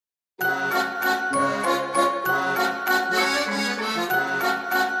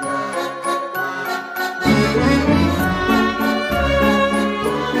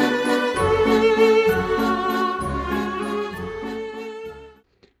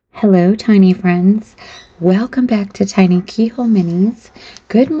Hello, tiny friends. Welcome back to Tiny Keyhole Minis.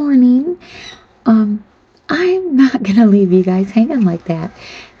 Good morning. Um, I'm not gonna leave you guys hanging like that.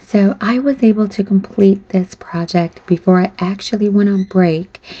 So I was able to complete this project before I actually went on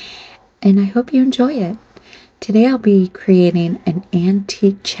break, and I hope you enjoy it. Today I'll be creating an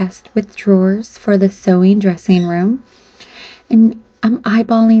antique chest with drawers for the sewing dressing room, and I'm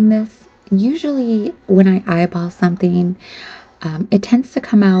eyeballing this. Usually, when I eyeball something, it tends to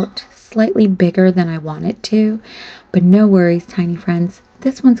come out slightly bigger than I want it to, but no worries, tiny friends.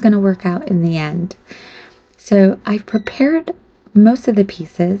 This one's going to work out in the end. So I've prepared most of the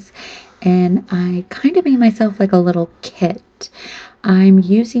pieces and I kind of made myself like a little kit. I'm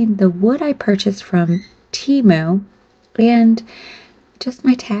using the wood I purchased from Temu and just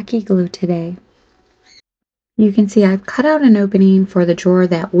my tacky glue today. You can see I've cut out an opening for the drawer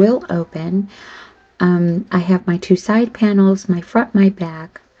that will open. I have my two side panels, my front, my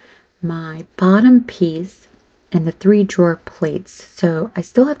back, my bottom piece, and the three drawer plates. So I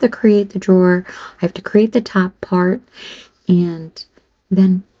still have to create the drawer. I have to create the top part and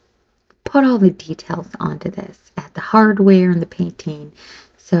then put all the details onto this, add the hardware and the painting.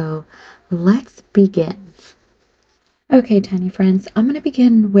 So let's begin. Okay, tiny friends, I'm going to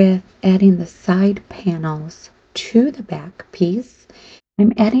begin with adding the side panels to the back piece.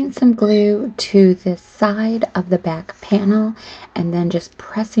 I'm adding some glue to the side of the back panel and then just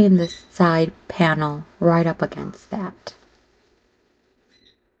pressing the side panel right up against that.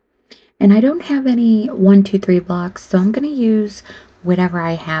 And I don't have any 1, 2, 3 blocks, so I'm going to use whatever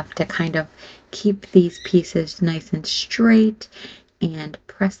I have to kind of keep these pieces nice and straight and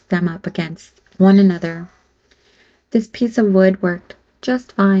press them up against one another. This piece of wood worked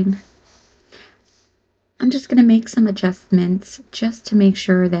just fine. I'm just going to make some adjustments just to make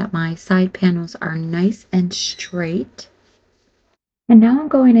sure that my side panels are nice and straight. And now I'm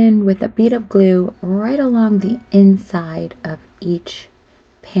going in with a bead of glue right along the inside of each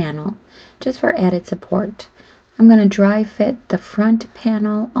panel, just for added support. I'm going to dry fit the front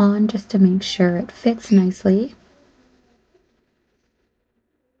panel on just to make sure it fits nicely.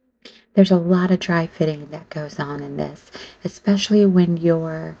 There's a lot of dry fitting that goes on in this, especially when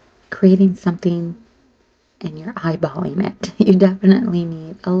you're creating something and you're eyeballing it. You definitely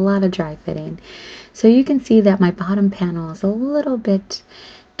need a lot of dry fitting. So you can see that my bottom panel is a little bit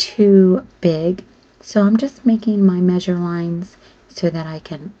too big. So I'm just making my measure lines so that I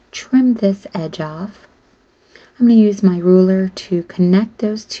can trim this edge off. I'm going to use my ruler to connect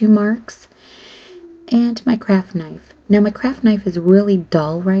those two marks and my craft knife. Now my craft knife is really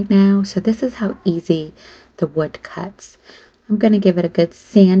dull right now, so this is how easy the wood cuts. I'm going to give it a good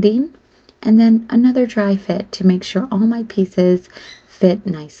sanding and then another dry fit to make sure all my pieces fit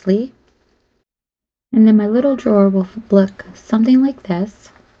nicely. And then my little drawer will look something like this.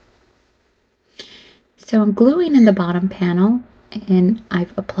 So I'm gluing in the bottom panel and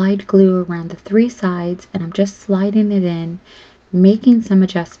I've applied glue around the three sides and I'm just sliding it in, making some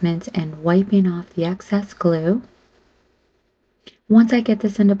adjustments and wiping off the excess glue. Once I get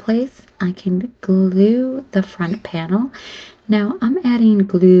this into place, I can glue the front panel. Now I'm adding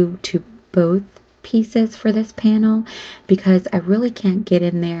glue to both pieces for this panel because I really can't get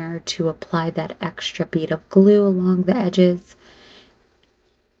in there to apply that extra bead of glue along the edges.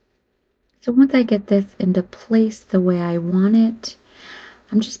 So once I get this into place the way I want it,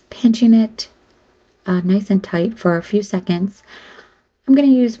 I'm just pinching it nice and tight for a few seconds. I'm going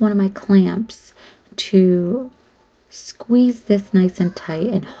to use one of my clamps to squeeze this nice and tight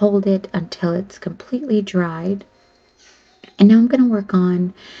and hold it until it's completely dried. And now I'm going to work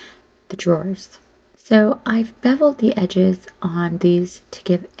on the drawers. So I've beveled the edges on these to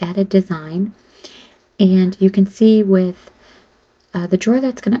give added design. And you can see with the drawer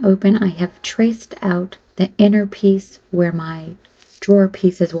that's going to open, I have traced out the inner piece where my drawer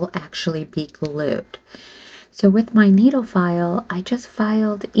pieces will actually be glued. So with my needle file, I just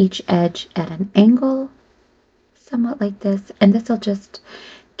filed each edge at an angle, somewhat like this, and this will just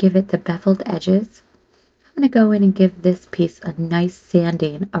give it the beveled edges. I'm going to go in and give this piece a nice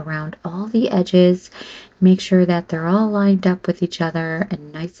sanding around all the edges, make sure that they're all lined up with each other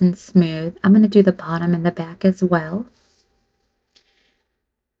and nice and smooth. I'm going to do the bottom and the back as well.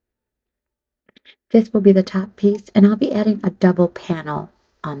 This will be the top piece, and I'll be adding a double panel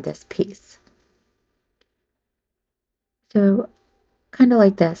on this piece. So kind of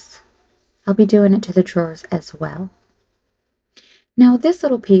like this. I'll be doing it to the drawers as well. Now this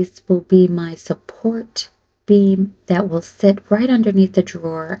little piece will be my support beam that will sit right underneath the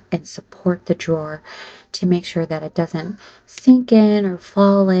drawer and support the drawer to make sure that it doesn't sink in or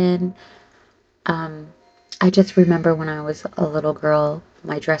fall in. I just remember when I was a little girl,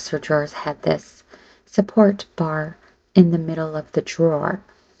 my dresser drawers had this support bar in the middle of the drawer.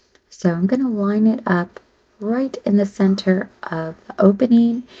 So I'm going to line it up right in the center of the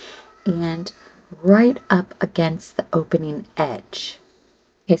opening and right up against the opening edge.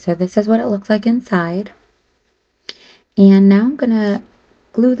 Okay, so this is what it looks like inside. And now I'm going to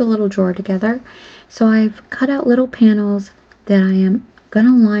glue the little drawer together. So I've cut out little panels that I am going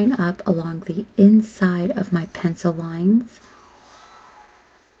to line up along the inside of my pencil lines.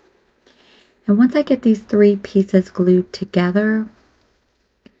 And once I get these three pieces glued together,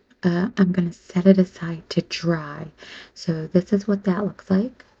 I'm going to set it aside to dry. So this is what that looks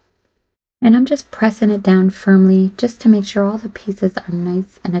like. And I'm just pressing it down firmly just to make sure all the pieces are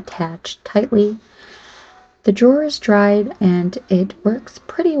nice and attached tightly. The drawer is dried and it works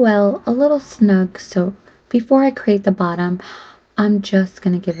pretty well, a little snug. So before I create the bottom, I'm just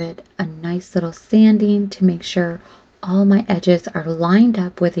going to give it a nice little sanding to make sure all my edges are lined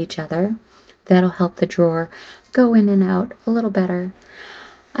up with each other. That'll help the drawer go in and out a little better.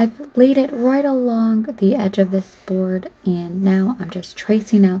 I've laid it right along the edge of this board, and now I'm just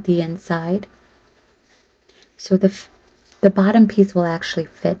tracing out the inside. So the bottom piece will actually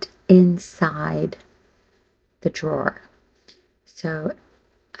fit inside the drawer. So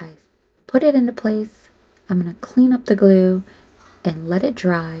I put it into place. I'm going to clean up the glue and let it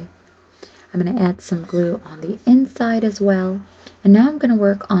dry. I'm going to add some glue on the inside as well. And now I'm going to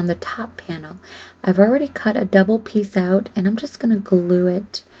work on the top panel. I've already cut a double piece out, and I'm just going to glue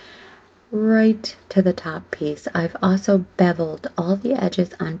it right to the top piece. I've also beveled all the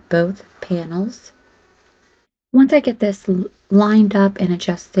edges on both panels. Once I get this lined up and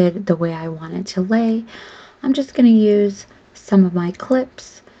adjusted the way I want it to lay, I'm just going to use some of my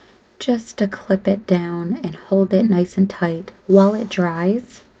clips just to clip it down and hold it nice and tight while it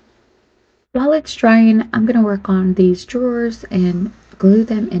dries. While it's drying, I'm going to work on these drawers and glue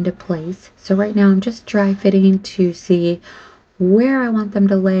them into place. So right now I'm just dry fitting to see where I want them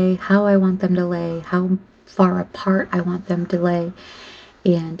to lay, how I want them to lay, how far apart I want them to lay.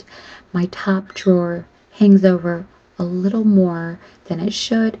 And my top drawer hangs over a little more than it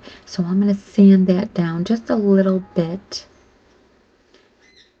should, so I'm going to sand that down just a little bit.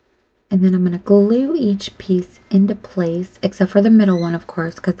 And then I'm going to glue each piece into place, except for the middle one, of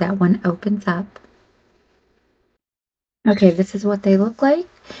course, because that one opens up. Okay, this is what they look like.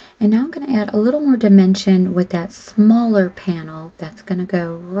 And now I'm going to add a little more dimension with that smaller panel that's going to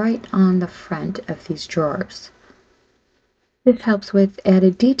go right on the front of these drawers. This helps with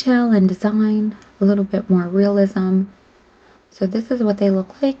added detail and design, a little bit more realism. So this is what they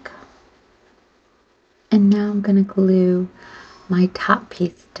look like. And now I'm going to glue my top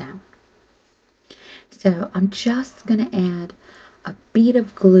piece down. So I'm just going to add a bead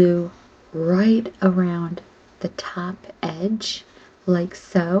of glue right around the top edge, like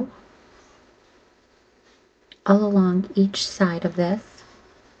so, all along each side of this.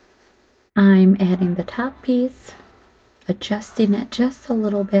 I'm adding the top piece, adjusting it just a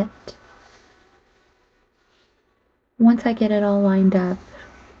little bit. Once I get it all lined up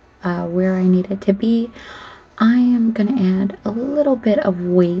where I need it to be, I am going to add a little bit of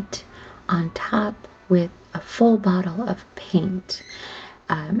weight on top with a full bottle of paint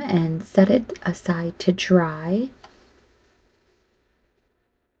and set it aside to dry.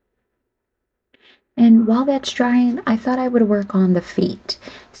 And while that's drying, I thought I would work on the feet.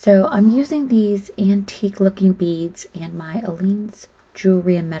 So I'm using these antique looking beads and my Aleene's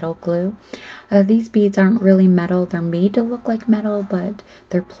Jewelry and Metal Glue. These beads aren't really metal. They're made to look like metal, but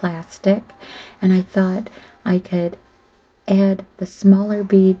they're plastic. And I thought I could add the smaller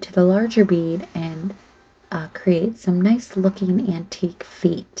bead to the larger bead and create some nice looking antique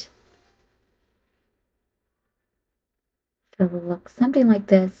feet. So it'll look something like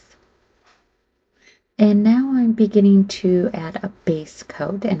this. And now I'm beginning to add a base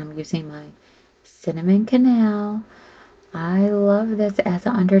coat, and I'm using my Cinnamon Canal. I love this as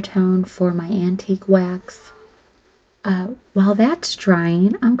an undertone for my antique wax. While that's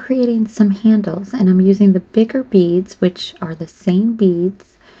drying, I'm creating some handles, and I'm using the bigger beads, which are the same beads,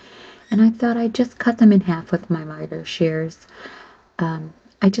 and I thought I'd just cut them in half with my miter shears.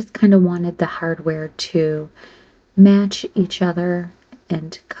 I just kind of wanted the hardware to match each other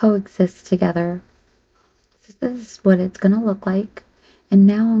and coexist together. So this is what it's going to look like. And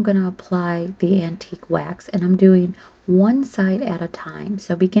now I'm going to apply the antique wax, and I'm doing one side at a time.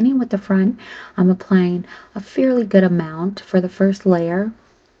 So beginning with the front, I'm applying a fairly good amount for the first layer.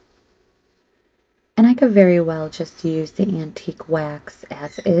 And I could very well just use the antique wax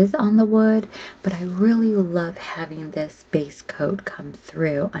as is on the wood, but I really love having this base coat come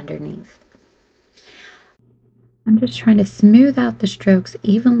through underneath. I'm just trying to smooth out the strokes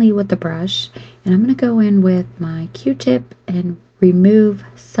evenly with the brush, and I'm going to go in with my Q-tip and remove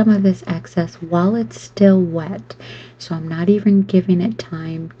some of this excess while it's still wet. So I'm not even giving it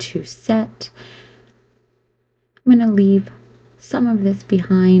time to set. I'm going to leave some of this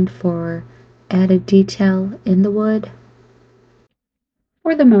behind for added detail in the wood.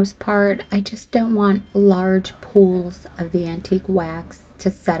 For the most part, I just don't want large pools of the antique wax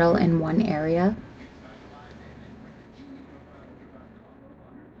to settle in one area.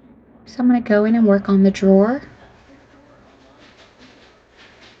 So I'm going to go in and work on the drawer.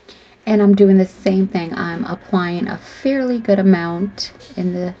 And I'm doing the same thing. I'm applying a fairly good amount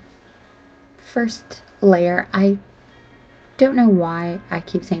in the first layer. I don't know why I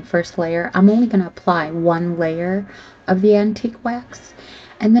keep saying first layer. I'm only going to apply one layer of the antique wax.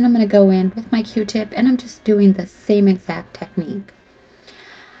 And then I'm going to go in with my Q-tip and I'm just doing the same exact technique.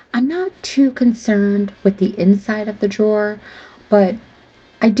 I'm not too concerned with the inside of the drawer, but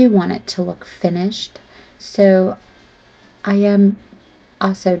I do want it to look finished. So I am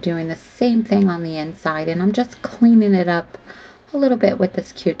also doing the same thing on the inside, and I'm just cleaning it up a little bit with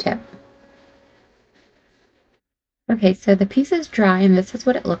this Q-tip. Okay, so the piece is dry and this is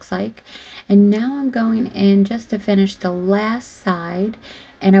what it looks like. And now I'm going in just to finish the last side.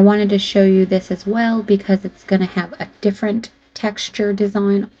 And I wanted to show you this as well because it's going to have a different texture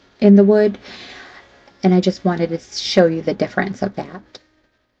design in the wood. And I just wanted to show you the difference of that.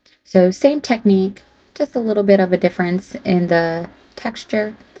 So same technique, just a little bit of a difference in the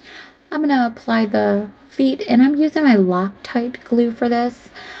texture. I'm going to apply the feet, and I'm using my Loctite glue for this.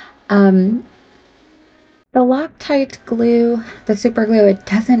 Um, the Loctite glue, the super glue, it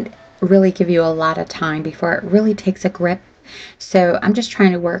doesn't really give you a lot of time before it really takes a grip. So I'm just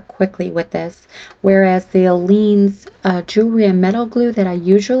trying to work quickly with this. Whereas the Aleene's jewelry and metal glue that I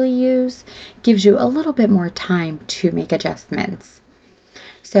usually use gives you a little bit more time to make adjustments.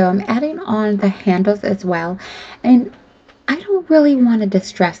 So I'm adding on the handles as well. And I don't really want to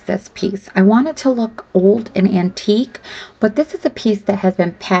distress this piece. I want it to look old and antique, but this is a piece that has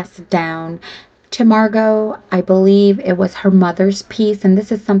been passed down to Margot. I believe it was her mother's piece, and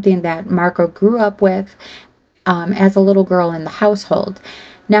this is something that Margot grew up with as a little girl in the household.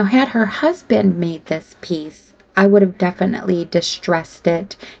 Now, had her husband made this piece, I would have definitely distressed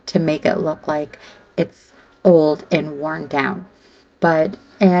it to make it look like it's old and worn down. But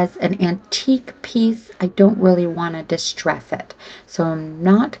as an antique piece, I don't really want to distress it. So I'm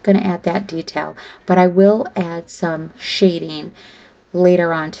not going to add that detail, but I will add some shading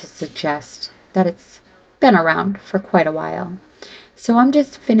later on to suggest that it's been around for quite a while. So I'm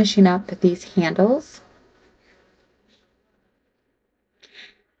just finishing up these handles.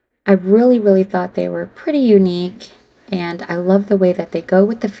 I really thought they were pretty unique, and I love the way that they go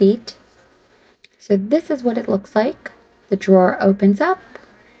with the feet. So this is what it looks like. The drawer opens up.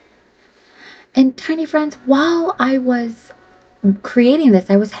 And tiny friends, while I was creating this,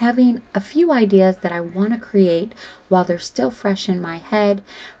 I was having a few ideas that I want to create while they're still fresh in my head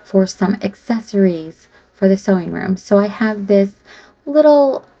for some accessories for the sewing room. So I have this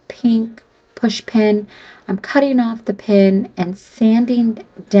little pink push pin. I'm cutting off the pin and sanding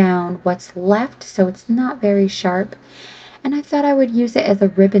down what's left so it's not very sharp. And I thought I would use it as a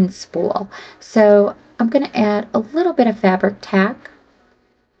ribbon spool. So I'm going to add a little bit of fabric tack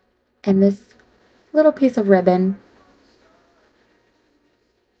and this little piece of ribbon.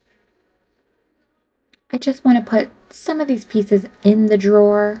 I just want to put some of these pieces in the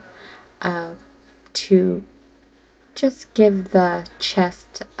drawer uh, to just give the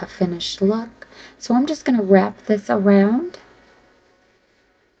chest a finished look. So I'm just going to wrap this around.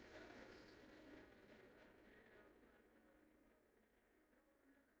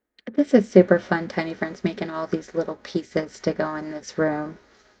 This is super fun, tiny friends, making all these little pieces to go in this room.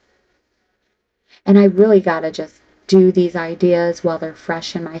 And I really got to just do these ideas while they're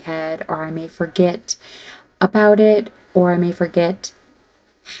fresh in my head, or I may forget about it, or I may forget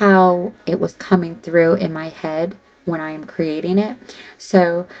how it was coming through in my head when I am creating it.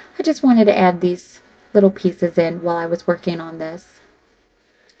 So I just wanted to add these little pieces in while I was working on this.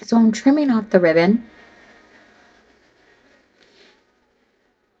 So I'm trimming off the ribbon.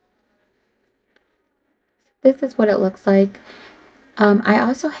 This is what it looks like. I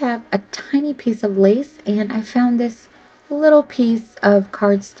also have a tiny piece of lace, and I found this little piece of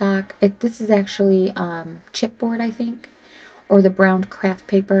cardstock. This is actually chipboard, I think, or the brown craft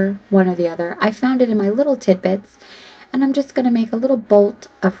paper, one or the other. I found it in my little tidbits, and I'm just going to make a little bolt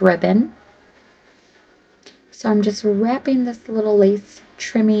of ribbon. So I'm just wrapping this little lace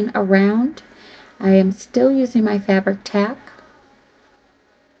trimming around. I am still using my fabric tack.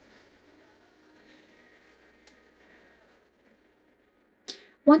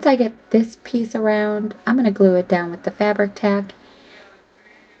 once I get this piece around, I'm going to glue it down with the fabric tack.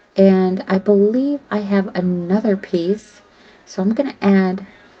 And I believe I have another piece, so I'm going to add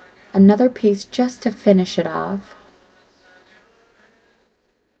another piece just to finish it off.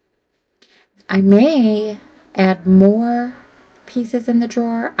 I may add more pieces in the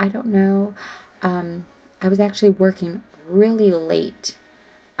drawer. I don't know. I was actually working really late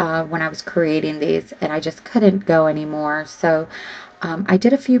when I was creating these, and I just couldn't go anymore. So I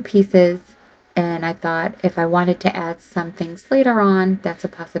did a few pieces, and I thought if I wanted to add some things later on, that's a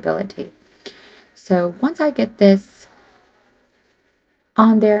possibility. So once I get this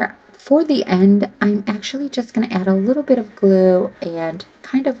on there, for the end, I'm actually just going to add a little bit of glue and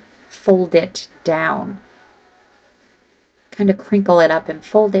kind of fold it down. Kind of crinkle it up and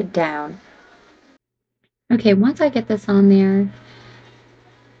fold it down. Okay, once I get this on there,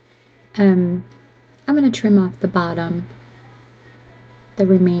 I'm going to trim off the bottom, the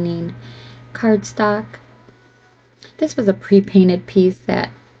remaining cardstock. This was a pre-painted piece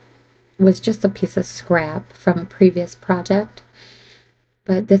that was just a piece of scrap from a previous project.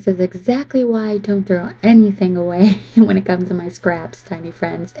 But this is exactly why I don't throw anything away when it comes to my scraps, tiny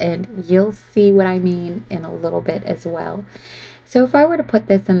friends, and you'll see what I mean in a little bit as well. So if I were to put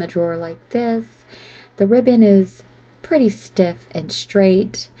this in the drawer like this, the ribbon is pretty stiff and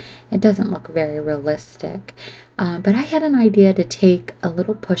straight. It doesn't look very realistic. But I had an idea to take a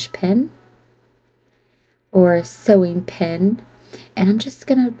little push pin or a sewing pin, and I'm just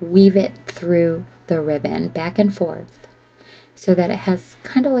going to weave it through the ribbon back and forth so that it has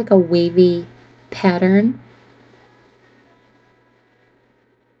kind of like a wavy pattern.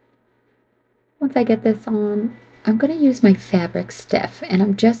 Once I get this on, I'm going to use my fabric stiff, and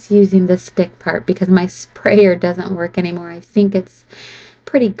I'm just using the stick part because my sprayer doesn't work anymore. I think it's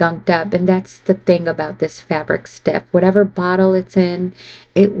pretty gunked up, and that's the thing about this fabric stiff. Whatever bottle it's in,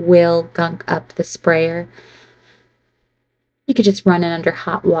 it will gunk up the sprayer. You could just run it under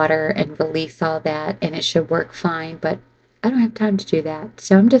hot water and release all that, and it should work fine, but I don't have time to do that.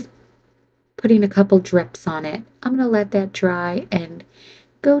 So I'm just putting a couple drips on it. I'm going to let that dry and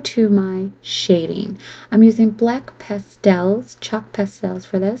go to my shading. I'm using black pastels, chalk pastels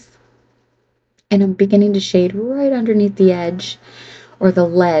for this. And I'm beginning to shade right underneath the edge or the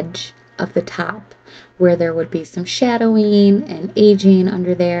ledge of the top where there would be some shadowing and aging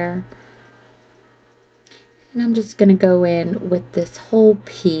under there. And I'm just going to go in with this whole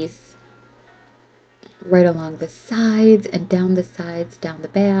piece right along the sides and down the sides, down the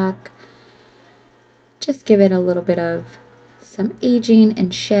back. Just give it a little bit of some aging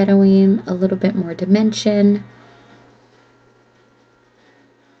and shadowing, a little bit more dimension.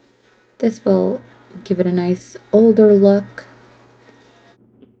 This will give it a nice older look.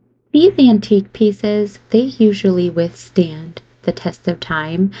 These antique pieces, they usually withstand the test of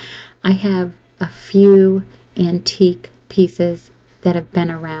time. I have a few antique pieces that have been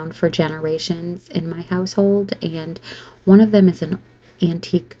around for generations in my household, and one of them is an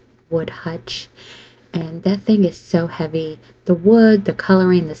antique wood hutch, and that thing is so heavy. The wood, the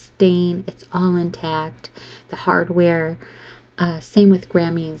coloring, the stain, it's all intact. The hardware, same with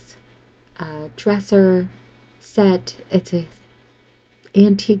Grammy's dresser set. It's a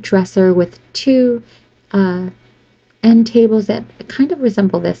antique dresser with two end tables that kind of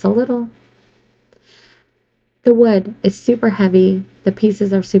resemble this a little. The wood is super heavy. The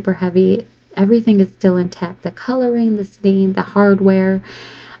pieces are super heavy. Everything is still intact. The coloring, the stain, the hardware.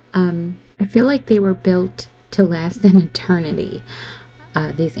 I feel like they were built to last an eternity,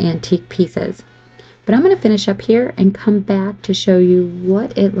 these antique pieces. But I'm going to finish up here and come back to show you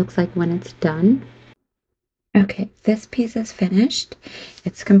what it looks like when it's done. Okay, this piece is finished.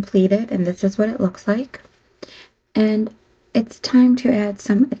 It's completed, and this is what it looks like. And it's time to add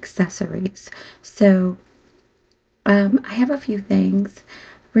some accessories. So I have a few things.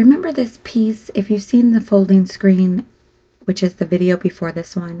 Remember this piece, if you've seen the folding screen, which is the video before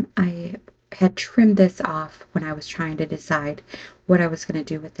this one, I had trimmed this off when I was trying to decide what I was going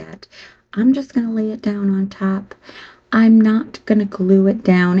to do with that. I'm just going to lay it down on top. I'm not going to glue it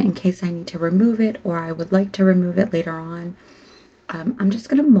down in case I need to remove it or I would like to remove it later on. I'm just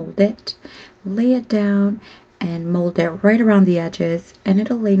going to mold it, lay it down, and mold it right around the edges, and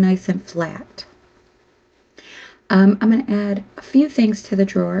it'll lay nice and flat. I'm going to add a few things to the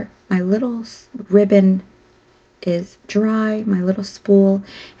drawer. My little ribbon is dry, my little spool,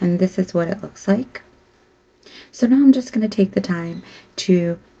 and this is what it looks like. So now I'm just going to take the time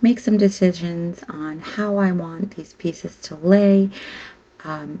to make some decisions on how I want these pieces to lay,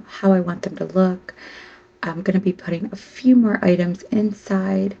 how I want them to look. I'm going to be putting a few more items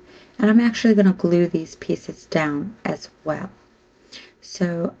inside, and I'm actually going to glue these pieces down as well.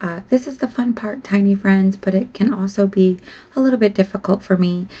 So this is the fun part, tiny friends, but it can also be a little bit difficult for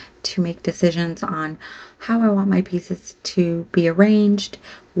me to make decisions on how I want my pieces to be arranged,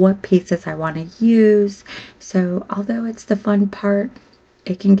 what pieces I want to use. So although it's the fun part,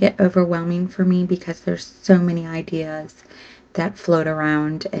 it can get overwhelming for me because there's so many ideas that float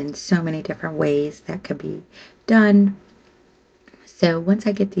around and so many different ways that could be done. So once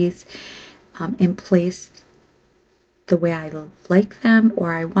I get these in place the way I like them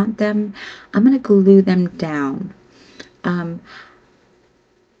or I want them, I'm going to glue them down. Um,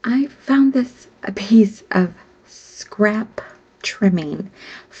 I found this a piece of scrap trimming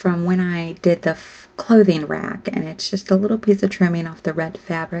from when I did the clothing rack, and it's just a little piece of trimming off the red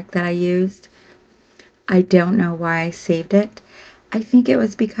fabric that I used. I don't know why I saved it. I think it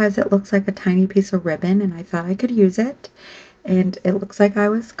was because it looks like a tiny piece of ribbon and I thought I could use it, and it looks like I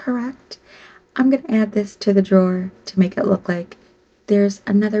was correct. I'm going to add this to the drawer to make it look like there's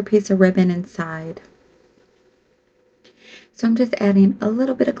another piece of ribbon inside. So I'm just adding a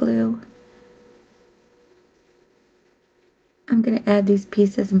little bit of glue. I'm going to add these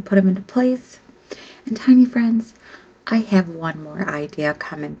pieces and put them into place. And tiny friends, I have one more idea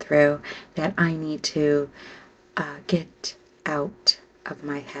coming through that I need to get out of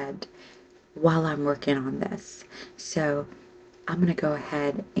my head while I'm working on this. So I'm going to go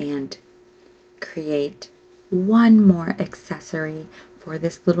ahead and create one more accessory for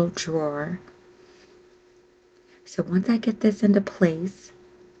this little drawer. So once I get this into place,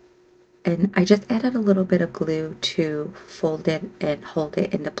 and I just added a little bit of glue to fold it and hold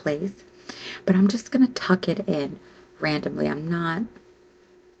it into place, but I'm just going to tuck it in randomly. I'm not,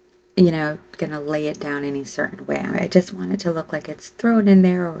 going to lay it down any certain way. I just want it to look like it's thrown in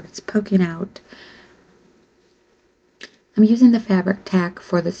there or it's poking out. I'm using the fabric tack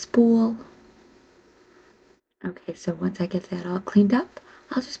for the spool. Okay, so once I get that all cleaned up,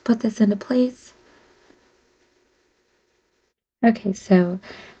 I'll just put this into place. Okay, so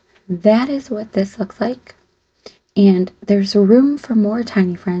that is what this looks like. And there's room for more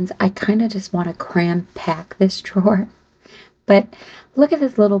tiny friends. I kind of just want to cram pack this drawer. But look at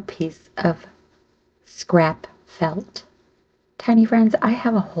this little piece of scrap felt. Tiny friends, I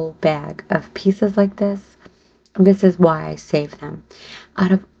have a whole bag of pieces like this. This is why I save them.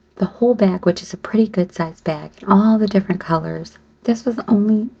 Out of the whole bag, which is a pretty good sized bag, all the different colors, this was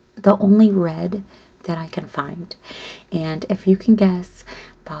the only red that I can find. And if you can guess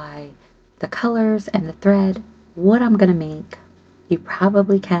by the colors and the thread what I'm going to make, you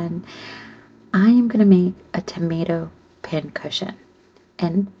probably can. I am going to make a tomato pin cushion.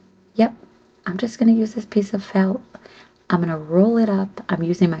 And yep, I'm just going to use this piece of felt. I'm going to roll it up. I'm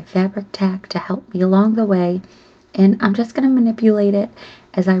using my fabric tack to help me along the way. And I'm just going to manipulate it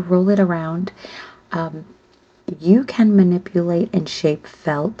as I roll it around. You can manipulate and shape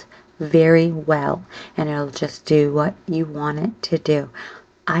felt very well, and it'll just do what you want it to do.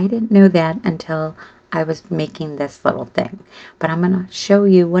 I didn't know that until I was making this little thing, but I'm going to show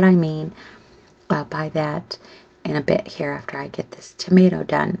you what I mean by that in a bit here after I get this tomato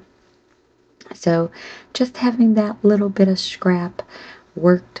done. So just having that little bit of scrap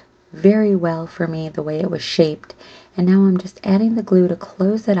worked very well for me the way it was shaped. And now I'm just adding the glue to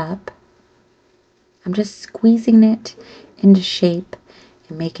close it up. I'm just squeezing it into shape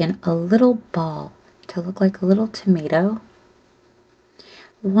and making a little ball to look like a little tomato.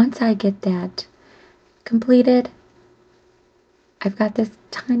 Once I get that completed, I've got this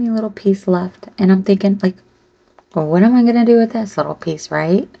tiny little piece left, and I'm thinking like, well, what am I going to do with this little piece,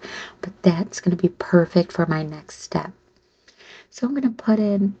 right? But that's going to be perfect for my next step. So I'm going to put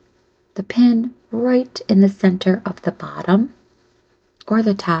in the pin right in the center of the bottom or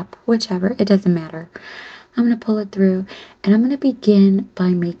the top, whichever, it doesn't matter. I'm going to pull it through, and I'm going to begin by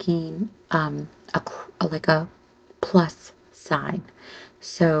making like a plus sign.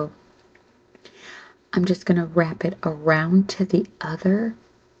 So I'm just going to wrap it around to the other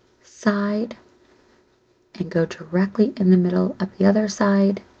side and go directly in the middle of the other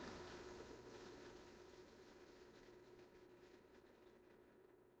side.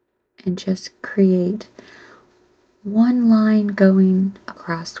 And just create one line going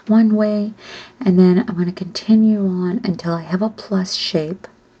across one way, and then I'm going to continue on until I have a plus shape.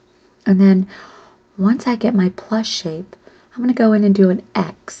 And then once I get my plus shape, I'm going to go in and do an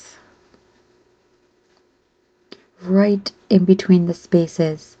X right in between the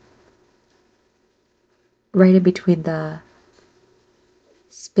spaces, right in between the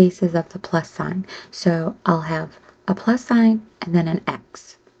spaces of the plus sign. So I'll have a plus sign and then an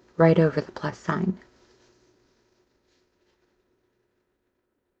X right over the plus sign.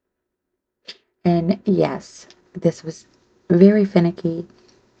 And yes, this was very finicky.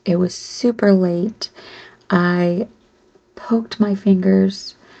 It was super late. I poked my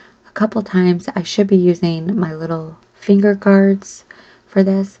fingers a couple times. I should be using my little finger guards for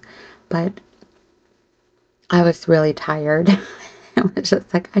this, but I was really tired. It was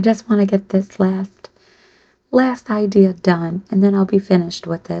just like, I just want to get this last idea done, and then I'll be finished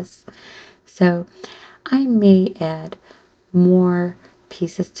with this. So I may add more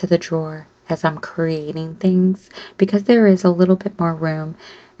pieces to the drawer as I'm creating things because there is a little bit more room,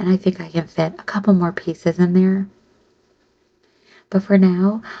 and I think I can fit a couple more pieces in there. But for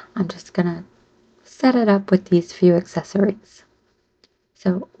now, I'm just gonna set it up with these few accessories.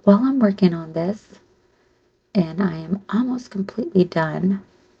 So while I'm working on this, and I am almost completely done,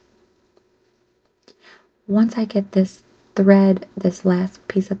 once I get this thread, this last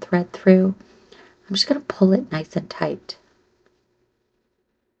piece of thread through, I'm just gonna pull it nice and tight.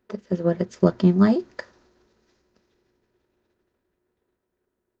 This is what it's looking like.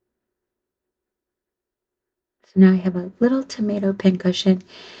 So now I have a little tomato pincushion,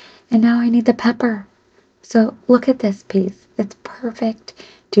 and now I need the pepper. So look at this piece. It's perfect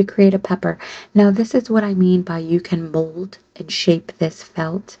to create a pepper. Now this is what I mean by you can mold and shape this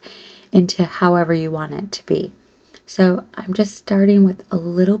felt into however you want it to be. So I'm just starting with a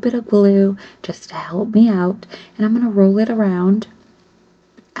little bit of glue just to help me out, and I'm going to roll it around.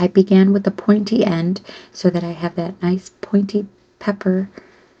 I began with the pointy end so that I have that nice pointy pepper,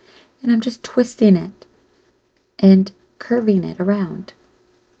 and I'm just twisting it and curving it around.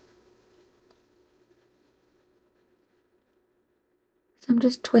 So I'm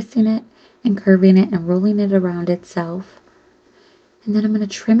just twisting it and curving it and rolling it around itself. And then I'm going to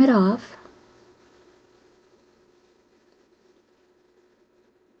trim it off.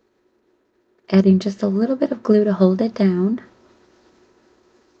 Adding just a little bit of glue to hold it down.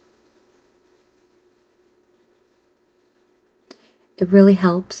 It really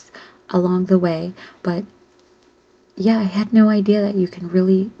helps along the way, but yeah, I had no idea that you can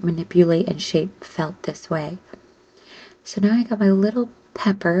really manipulate and shape felt this way. So now I got my little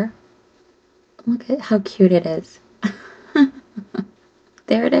pepper. Look at how cute it is.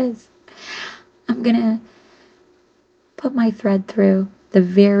 There it is. I'm gonna put my thread through the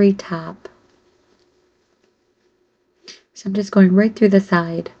very top. So I'm just going right through the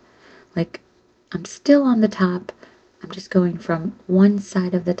side. Like I'm still on the top. I'm just going from one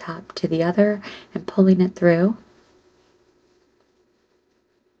side of the top to the other and pulling it through.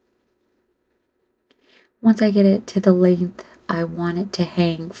 Once I get it to the length I want it to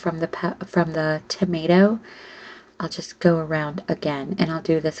hang from the tomato, I'll just go around again, and I'll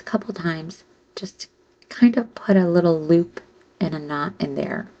do this a couple times just to kind of put a little loop and a knot in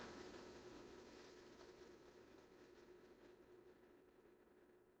there.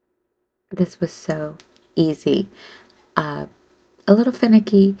 This was so easy. Uh, a little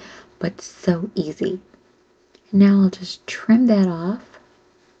finicky, but so easy. Now I'll just trim that off.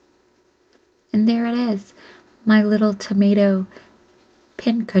 And there it is, my little tomato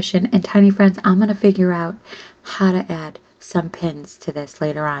pin cushion. And tiny friends, I'm going to figure out how to add some pins to this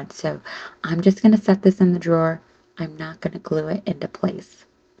later on. So I'm just going to set this in the drawer. I'm not going to glue it into place.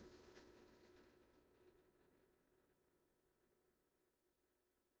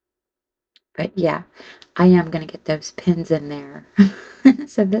 But yeah, I am going to get those pins in there.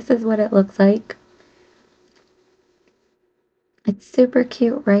 So this is what it looks like. It's super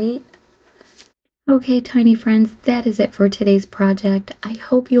cute, right? Okay, tiny friends, that is it for today's project. I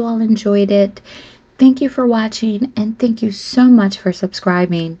hope you all enjoyed it. Thank you for watching, and thank you so much for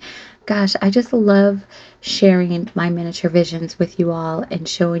subscribing. Gosh, I just love sharing my miniature visions with you all and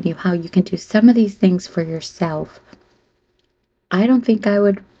showing you how you can do some of these things for yourself. I don't think I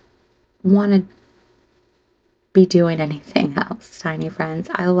would want to be doing anything else, tiny friends.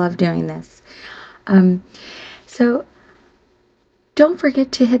 I love doing this. Um, so don't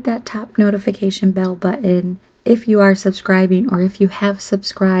forget to hit that top notification bell button if you are subscribing, or if you have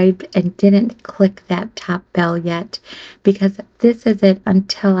subscribed and didn't click that top bell yet, because this is it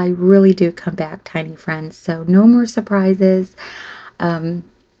until I really do come back, tiny friends. So no more surprises. Um,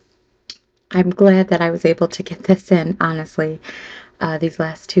 I'm glad that I was able to get this in, honestly. These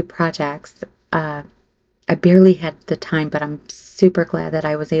last two projects. I barely had the time, but I'm super glad that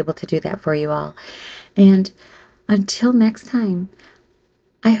I was able to do that for you all. And until next time,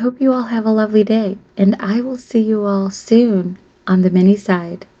 I hope you all have a lovely day, and I will see you all soon on the mini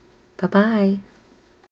side. Bye-bye.